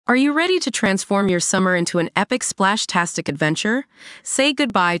Are you ready to transform your summer into an epic splash-tastic adventure? Say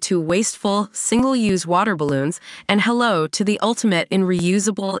goodbye to wasteful, single-use water balloons and hello to the ultimate in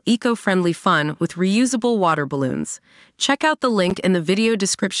reusable, eco-friendly fun with reusable water balloons. Check out the link in the video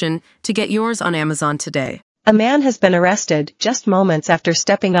description to get yours on Amazon today. A man has been arrested just moments after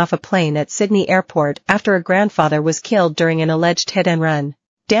stepping off a plane at Sydney Airport after a grandfather was killed during an alleged hit-and-run.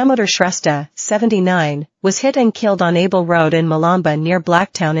 Damodar Shrestha, 79, was hit and killed on Abel Road in Malamba near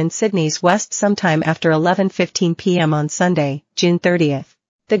Blacktown in Sydney's west sometime after 11:15 p.m. on Sunday, June 30.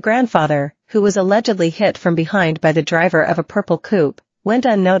 The grandfather, who was allegedly hit from behind by the driver of a purple coupe, went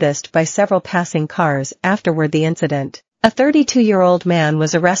unnoticed by several passing cars afterward the incident. A 32-year-old man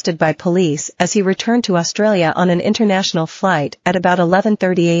was arrested by police as he returned to Australia on an international flight at about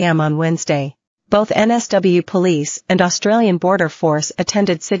 11:30 a.m. on Wednesday. Both NSW Police and Australian Border Force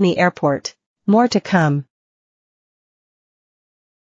attended Sydney Airport. More to come.